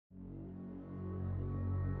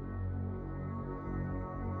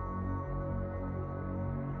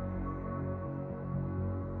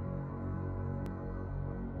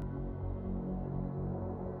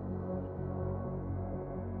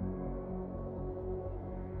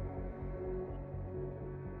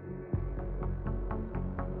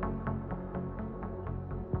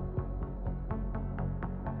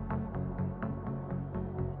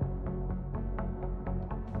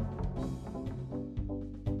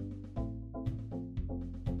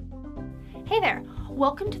Hey there!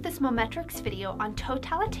 Welcome to this Mometrics video on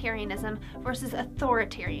totalitarianism versus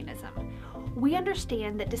authoritarianism. We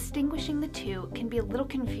understand that distinguishing the two can be a little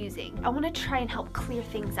confusing. I want to try and help clear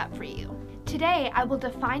things up for you. Today, I will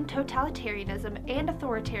define totalitarianism and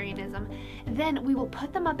authoritarianism, then we will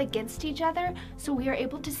put them up against each other so we are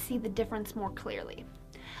able to see the difference more clearly.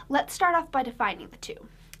 Let's start off by defining the two.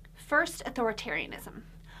 First, authoritarianism.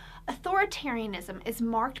 Authoritarianism is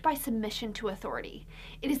marked by submission to authority.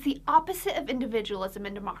 It is the opposite of individualism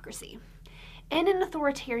and democracy. In an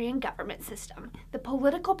authoritarian government system, the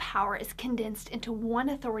political power is condensed into one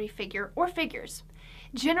authority figure or figures.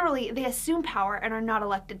 Generally, they assume power and are not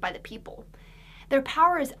elected by the people. Their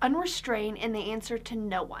power is unrestrained and they answer to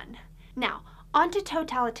no one. Now, on to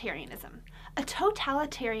totalitarianism. A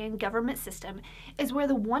totalitarian government system is where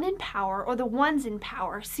the one in power or the ones in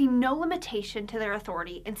power see no limitation to their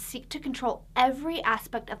authority and seek to control every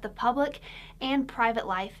aspect of the public and private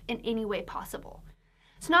life in any way possible.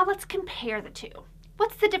 So now let's compare the two.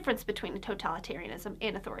 What's the difference between totalitarianism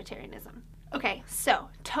and authoritarianism? Okay, so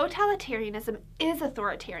totalitarianism is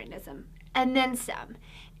authoritarianism, and then some.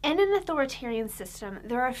 In an authoritarian system,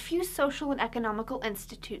 there are a few social and economical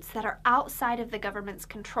institutes that are outside of the government's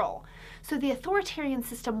control. So the authoritarian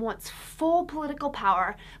system wants full political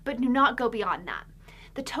power, but do not go beyond that.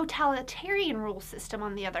 The totalitarian rule system,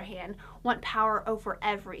 on the other hand, want power over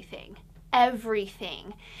everything.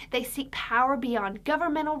 Everything. They seek power beyond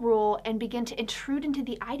governmental rule and begin to intrude into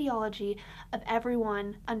the ideology of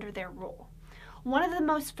everyone under their rule. One of the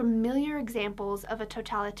most familiar examples of a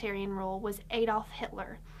totalitarian rule was Adolf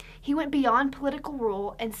Hitler. He went beyond political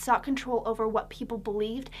rule and sought control over what people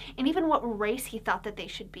believed and even what race he thought that they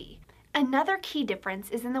should be. Another key difference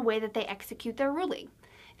is in the way that they execute their ruling.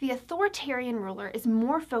 The authoritarian ruler is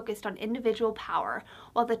more focused on individual power,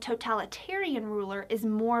 while the totalitarian ruler is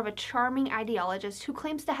more of a charming ideologist who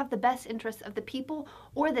claims to have the best interests of the people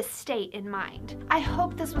or the state in mind. I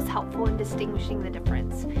hope this was helpful in distinguishing the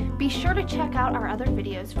difference. Be sure to check out our other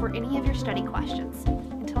videos for any of your study questions.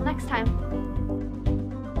 Until next time.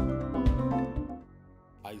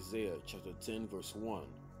 Isaiah chapter 10 verse 1.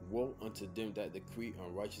 Woe unto them that decree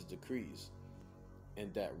unrighteous decrees,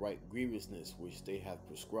 and that write grievousness which they have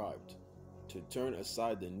prescribed, to turn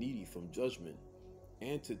aside the needy from judgment,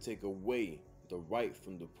 and to take away the right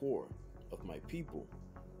from the poor of my people,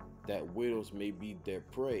 that widows may be their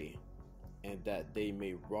prey, and that they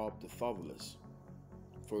may rob the fatherless.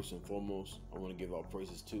 First and foremost, I want to give our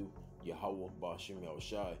praises to YAHAWAH, BAHASHAM,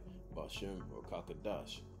 BAHASHAM, or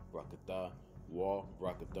QADASH, Rakatah, Wa,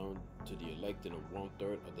 Rakathon, to the elected of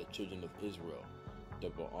 1/3 of the children of Israel.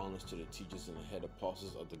 Double honors to the teachers and the head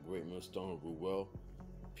apostles of the GREATMILLSTONE who rule well.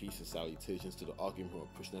 Peace and salutations to the Akim who are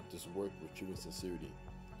pushing up this work with true sincerity.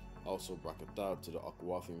 Also, Brakatah to the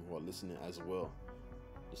Akwafim who are listening as well.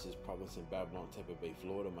 This is Province in Babylon, Tampa Bay,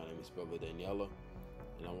 Florida. My name is Brother Daniela,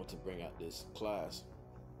 and I want to bring out this class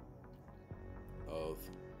of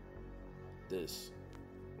this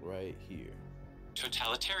right here.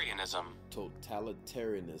 Totalitarianism.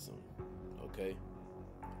 Totalitarianism. Okay?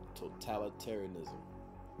 Totalitarianism.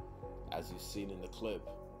 As you've seen in the clip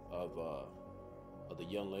of the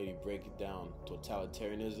young lady breaking down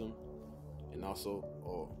totalitarianism and also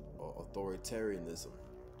authoritarianism.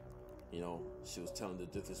 You know, she was telling the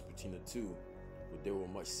difference between the two, but they were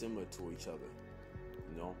much similar to each other.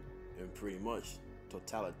 You know, and pretty much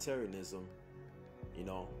totalitarianism, you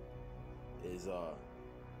know, is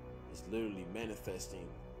literally manifesting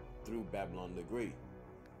through Babylon the Great,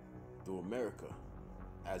 through America,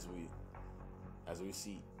 as we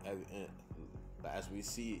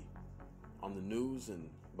see on the news and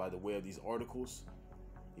by the way of these articles,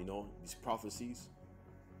 you know, these prophecies.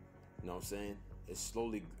 You know what I'm saying? It's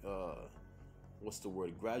slowly, what's the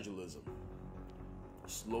word? Gradualism.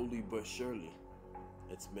 Slowly but surely,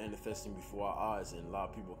 it's manifesting before our eyes, and a lot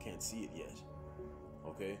of people can't see it yet.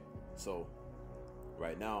 Okay, so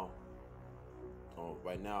right now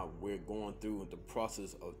we're going through the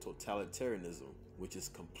process of totalitarianism, which is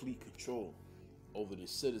complete control over the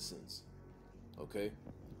citizens. Okay,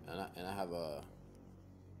 and I have a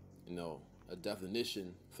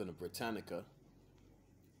definition from the Britannica.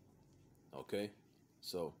 Okay,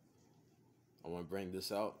 so I want to bring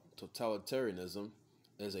this out. Totalitarianism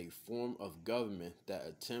is a form of government that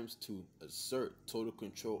attempts to assert total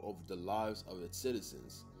control over the lives of its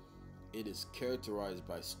citizens. It is characterized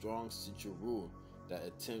by strong central rule that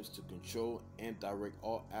attempts to control and direct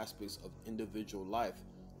all aspects of individual life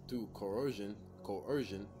through coercion,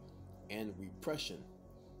 and repression.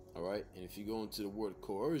 All right, and if you go into the word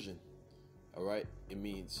coercion, all right, it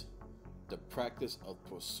means the practice of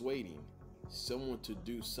persuading someone to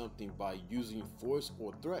do something by using force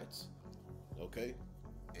or threats. Okay,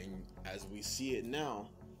 and as we see it now,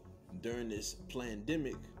 during this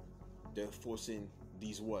pandemic, they're forcing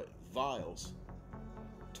these vials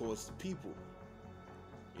towards the people,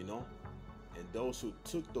 you know, and those who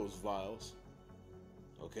took those vials,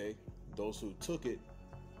 okay, those who took it,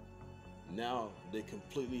 now they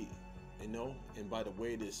completely, and by the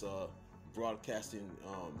way this broadcasting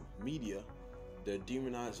media, they're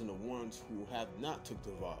demonizing the ones who have not took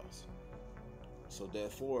the vials. So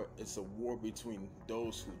therefore, it's a war between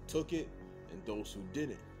those who took it and those who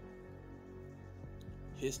didn't.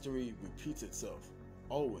 History repeats itself,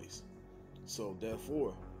 always. So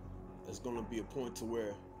therefore, there's going to be a point to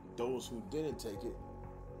where those who didn't take it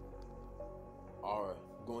are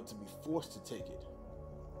going to be forced to take it.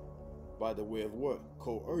 By the way of what?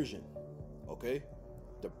 Coercion. Okay?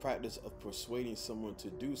 The practice of persuading someone to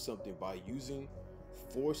do something by using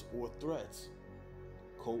force or threats.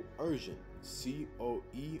 Coercion.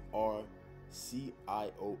 C-O-E-R-C-I-O-N.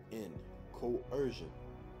 Coercion.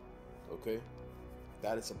 Okay?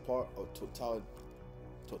 That is a part of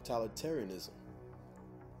totalitarianism.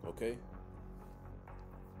 Okay?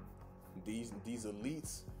 These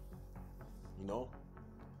elites, the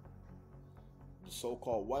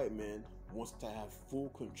so-called white man wants to have full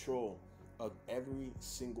control of every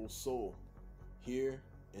single soul here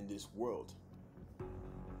in this world.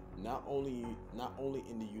 Not only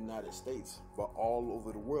in the United States, but all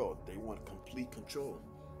over the world. They want complete control.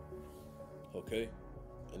 Okay?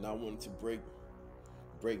 And I wanted to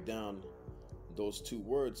break down those two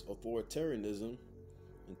words, authoritarianism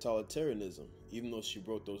and totalitarianism. Even though she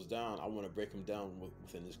broke those down, I want to break them down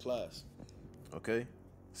within this class. Okay?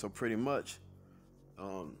 So pretty much,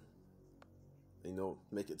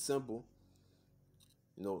 make it simple.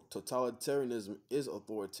 Totalitarianism is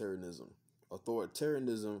authoritarianism.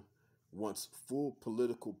 Authoritarianism wants full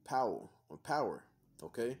political power,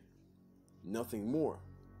 okay? Nothing more.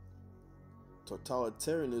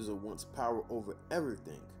 Totalitarianism wants power over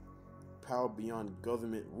everything, power beyond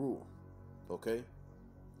government rule, okay?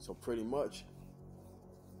 So pretty much,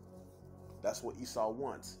 that's what Esau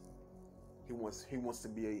wants. He wants to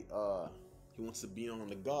be on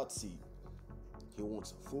the God seat. He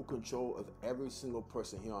wants full control of every single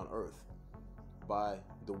person here on earth by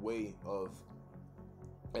the way of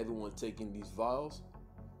everyone taking these vials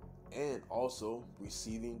and also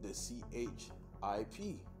receiving the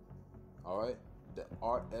CHIP. All right, the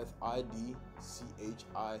RFID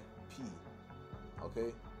CHIP,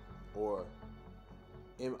 okay, or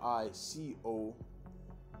MICO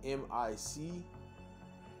MICROCHIP,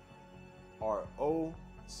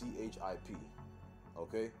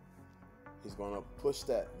 okay. He's gonna push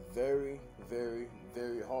that very, very,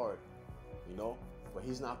 very hard, but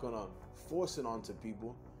he's not gonna force it onto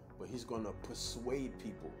people, but he's gonna persuade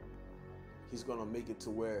people. He's gonna make it to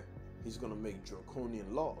where he's gonna make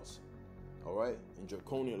draconian laws. All right, and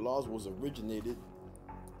draconian laws was originated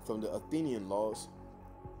from the Athenian laws.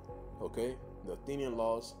 Okay, the Athenian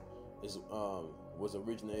laws was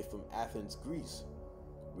originated from Athens, Greece,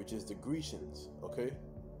 which is the Grecians. Okay,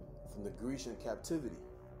 from the Grecian captivity.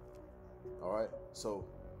 All right, so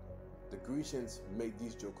the Grecians made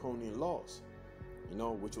these draconian laws,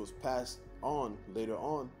 which was passed on later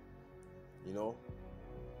on,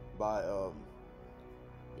 by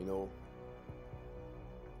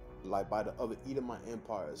like by the other Edomite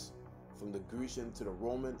empires, from the Grecian to the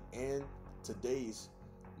Roman and today's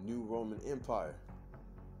new Roman Empire.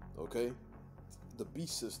 Okay, the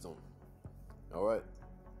beast system. All right,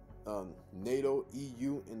 NATO,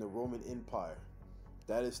 EU, and the Roman Empire.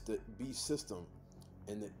 That is the beast system,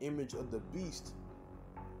 and the image of the beast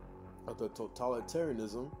of the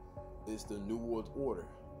totalitarianism is the New World Order.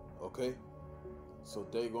 Okay, so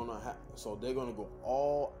they're gonna go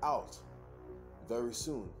all out very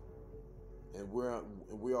soon, and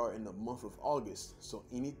we are in the month of August. So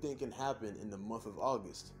anything can happen in the month of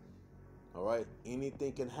August. All right,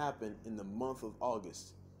 anything can happen in the month of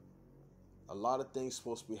August. A lot of things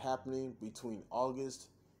supposed to be happening between August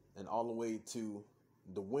and all the way to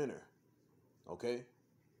the winter. Okay,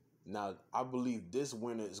 now I believe this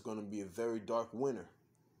winter is going to be a very dark winter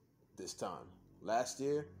this time. Last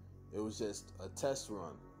year it was just a test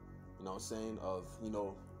run, what I'm saying, of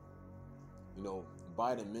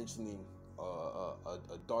Biden mentioning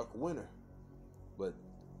a dark winter, but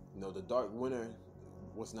the dark winter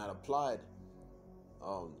was not applied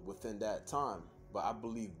within that time. But I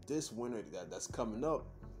believe this winter that's coming up,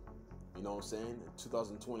 in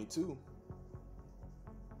 2022,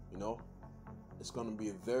 it's going to be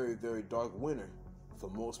a very, very dark winter for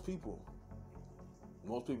most people.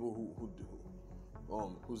 Most people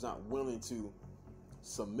who's not willing to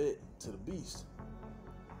submit to the beast.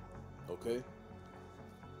 Okay?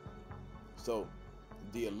 So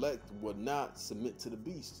the elect would not submit to the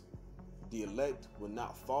beast. The elect would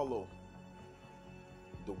not follow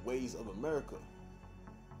the ways of America.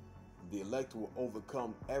 The elect will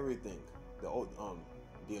overcome everything.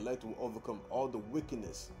 The elect will overcome all the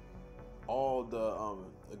wickedness, all the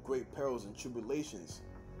great perils and tribulations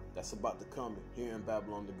that's about to come here in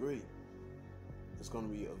Babylon the Great. It's going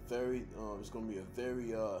to be a very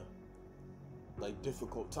like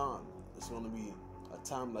difficult time. It's going to be a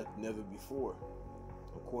time like never before.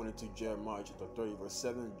 According to Jeremiah chapter 30 verse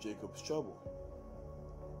 7, Jacob's trouble.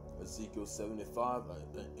 Ezekiel 75,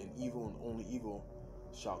 and evil and only evil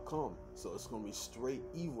shall come. So it's going to be straight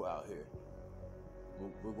evil out here.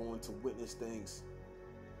 We're going to witness things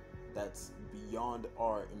that's beyond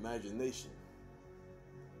our imagination.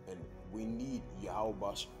 And we need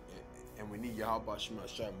YAHAWAH, and we need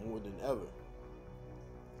YAHAWASHI more than ever.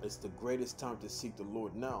 It's the greatest time to seek the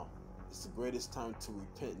Lord now. It's the greatest time to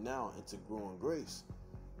repent now and to grow in grace.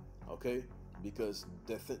 Okay? Because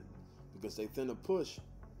they finna push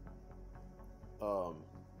on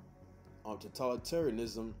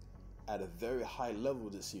totalitarianism at a very high level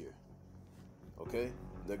this year. Okay?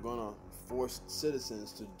 They're gonna force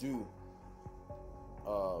citizens to do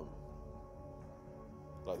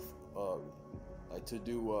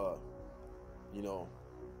you know,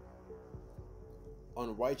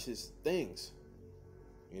 unrighteous things,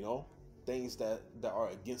 you know, things that are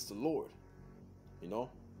against the Lord, you know,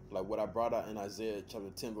 like what I brought out in Isaiah chapter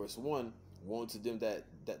 10 verse 1, woe to them that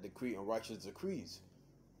decree unrighteous decrees.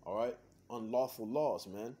 All right, unlawful laws,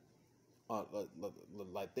 man,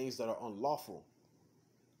 like things that are unlawful,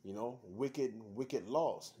 you know, wicked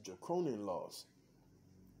laws, draconian laws.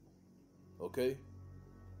 Okay,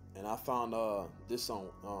 and I found this on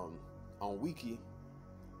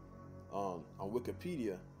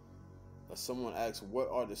Wikipedia. Someone asked, what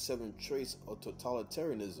are the 7 traits of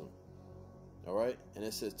totalitarianism? All right, and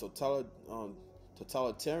it says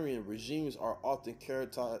totalitarian regimes are often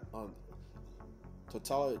characterized.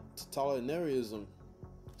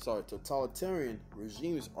 Totalitarian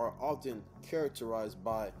regimes are often characterized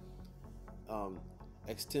by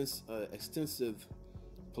extensive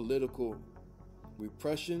political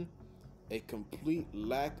repression, a complete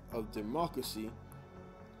lack of democracy,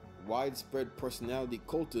 widespread personality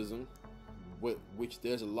cultism, which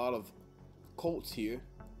there's a lot of cults here,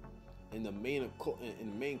 and the main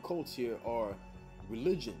cults here are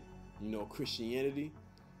religion, you know, Christianity,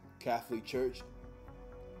 Catholic Church,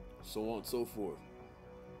 so on and so forth.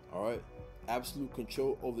 All right, absolute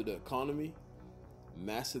control over the economy,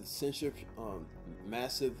 massive censorship,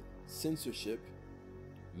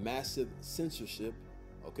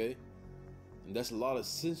 okay, and that's a lot of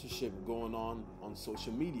censorship going on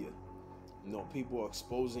social media. You know, people are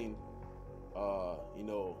exposing, you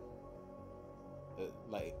know,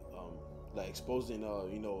 like exposing,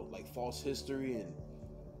 you know, like false history, and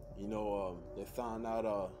you know, they found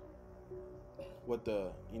out what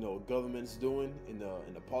the, you know, government's doing and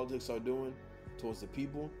the politics are doing towards the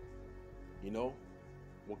people. You know,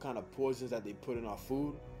 what kind of poisons that they put in our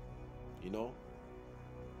food. You know,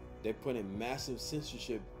 they're putting massive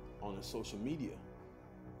censorship on the social media,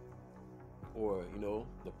 or you know,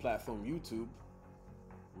 the platform YouTube,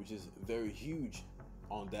 which is very huge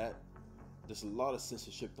on that. There's a lot of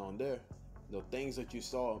censorship on there. The things that you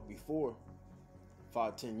saw before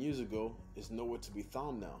 5-10 years ago is nowhere to be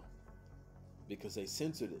found now because they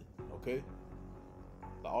censored it. Okay,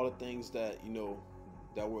 all the things that, you know,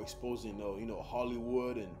 that were exposing, you know,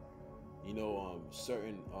 Hollywood and, you know,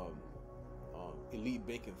 certain elite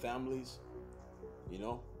banking families, you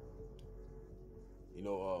know,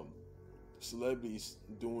 celebrities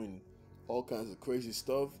doing all kinds of crazy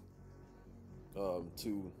stuff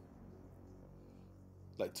to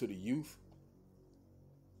the youth.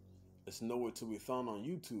 It's nowhere to be found on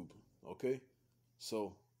YouTube. Okay,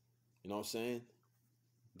 so you know what I'm saying,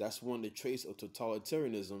 that's one of the traits of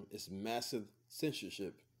totalitarianism, is massive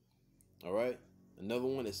censorship. All right, another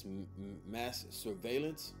one is mass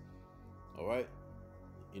surveillance. All right,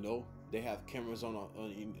 you know, they have cameras on our,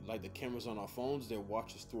 like the cameras on our phones. They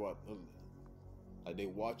watch us through our, like they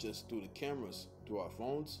watch us through the cameras through our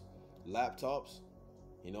phones, laptops.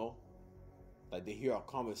 You know, like they hear our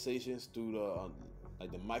conversations through the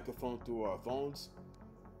like the microphone through our phones.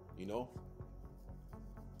 You know,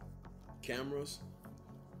 cameras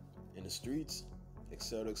in the streets,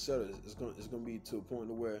 etc., etc. It's gonna be to a point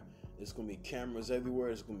to where it's gonna be cameras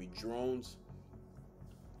everywhere. It's gonna be drones.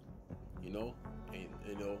 You know, and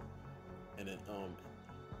you know, and then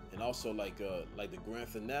and also like the grand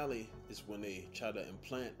finale is when they try to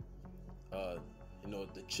implant you know,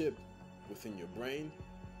 the chip within your brain,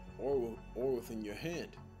 or within your hand,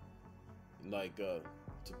 like to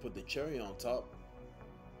put the cherry on top.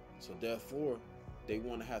 So therefore, they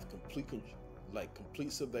want to have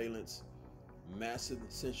complete surveillance, massive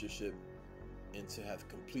censorship, and to have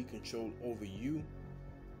complete control over you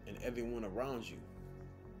and everyone around you.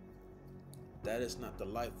 That is not the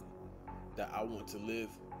life that I want to live.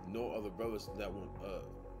 No other brothers that want,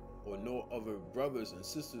 or no other brothers and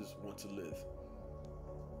sisters want to live.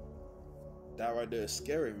 That right there is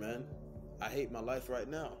scary, man. I hate my life right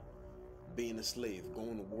now. Being a slave,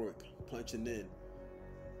 going to work, punching in,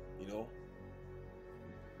 you know,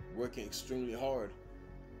 working extremely hard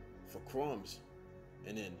for crumbs,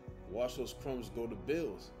 and then watch those crumbs go to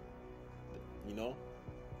bills. You know,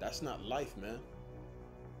 that's not life, man.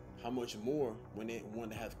 How much more when they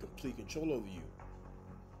want to have complete control over you?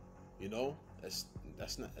 You know, that's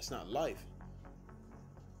not life.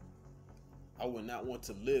 I would not want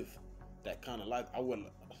to live that kind of life. I would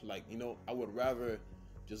I would rather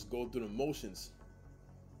just go through the motions.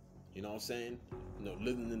 You know what I'm saying? You know,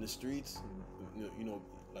 living in the streets, you know,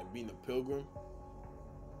 like being a pilgrim,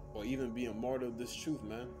 or even being a martyr of this truth,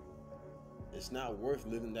 man. It's not worth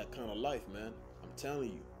living that kind of life, man. I'm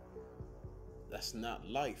telling you, that's not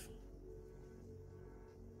life.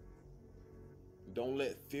 Don't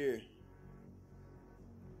let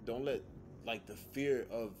like the fear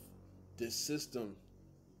of this system,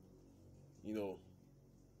 you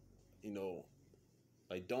know,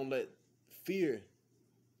 like don't let fear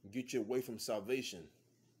get you away from salvation.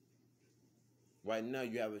 Right now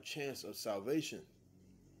you have a chance of salvation.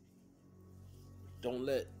 Don't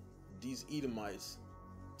let these Edomites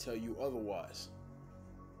tell you otherwise.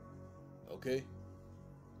 Okay?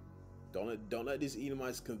 Don't let these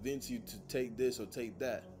Edomites convince you to take this or take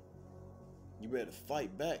that. You better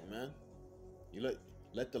fight back, man. You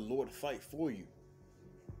let the Lord fight for you.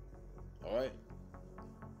 All right?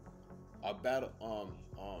 Our battle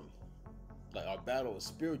our battle is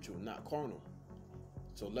spiritual, not carnal.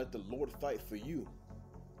 So let the Lord fight for you.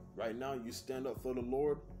 Right now you stand up for the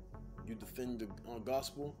Lord, you defend the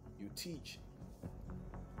gospel, you teach,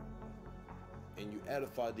 and you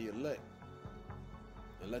edify the elect,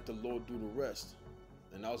 and let the Lord do the rest.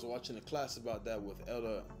 And I was watching a class about that with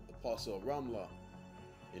Elder Apostle Ramla.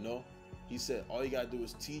 You know, he said all you gotta do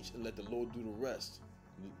is teach and let the Lord do the rest.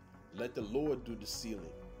 Let the Lord do the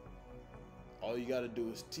sealing. All you gotta do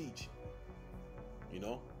is teach. You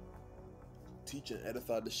know, teach and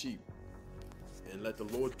edify the sheep, and let the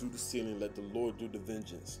Lord do the sealing. Let the Lord do the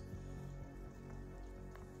vengeance.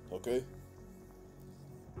 Okay?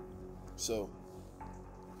 So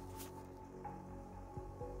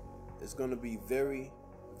it's going to be very,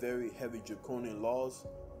 very heavy draconian laws,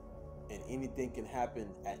 and anything can happen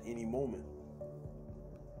at any moment.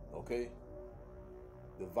 Okay?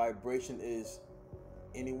 The vibration is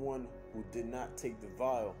anyone who did not take the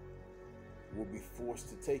vial will be forced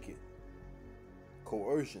to take it.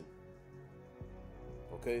 Coercion.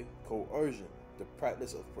 Okay? Coercion. The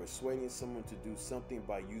practice of persuading someone to do something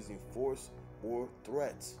by using force or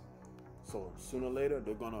threats. So sooner or later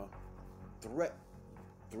they're gonna threat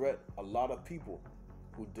a lot of people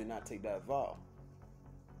who did not take that vow.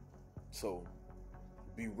 So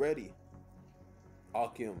be ready.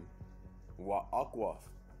 Akim wa akwaf.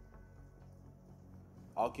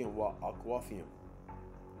 Akim wa akwafium.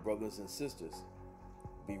 Brothers and sisters,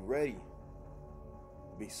 be ready.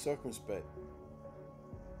 Be circumspect.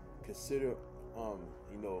 Consider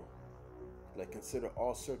consider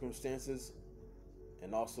all circumstances,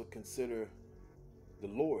 and also consider the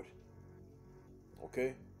Lord.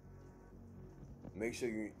 Okay? Make sure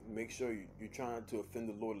you're trying to offend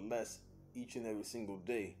the Lord less each and every single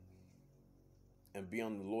day, and be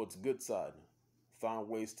on the Lord's good side. Find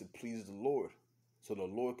ways to please the Lord, so the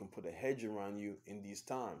Lord can put a hedge around you in these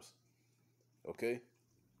times. Okay?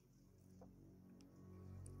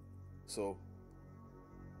 So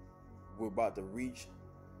we're about to reach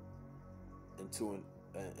into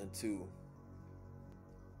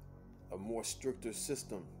a more stricter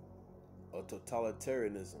system of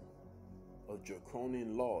totalitarianism, of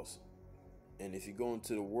draconian laws. And if you go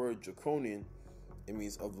into the word draconian, it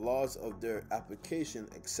means of laws of their application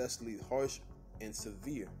excessively harsh and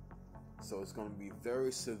severe. So it's going to be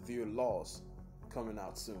very severe laws coming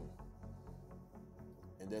out soon.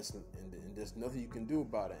 And there's nothing you can do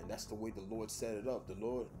about it. And that's the way the Lord set it up. The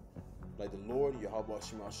Lord,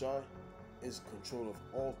 YAHAWASHI, is control of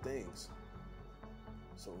all things.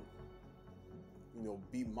 So,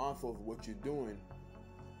 be mindful of what you're doing,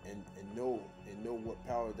 and know what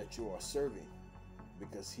power that you are serving,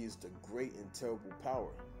 because He is the great and terrible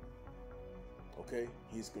power. Okay?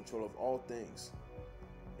 He is control of all things.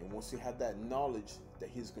 And once you have that knowledge that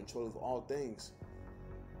He's in control of all things,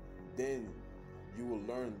 then you will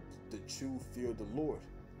learn the true fear of the Lord.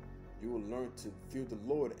 You will learn to fear the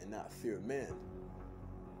Lord and not fear man.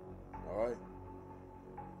 Alright?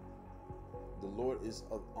 The Lord is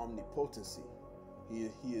of omnipotency.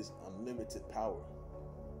 He is unlimited power.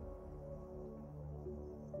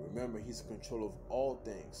 Remember, He's in control of all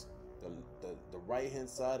things. The right hand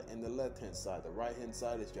side and the left hand side. The right hand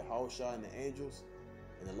side is YAHAWASHI and the angels,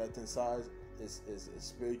 and the left hand side is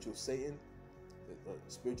spiritual Satan, the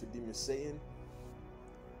spiritual demon Satan.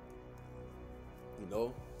 You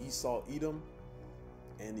know, Esau, Edom,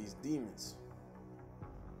 and these demons.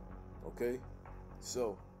 Okay,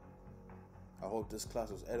 so I hope this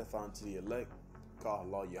class was edifying to the elect.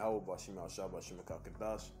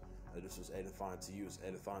 QADASH. This was edifying to you, it's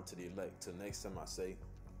edifying to the elect. Till next time, I say,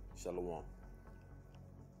 Shalom.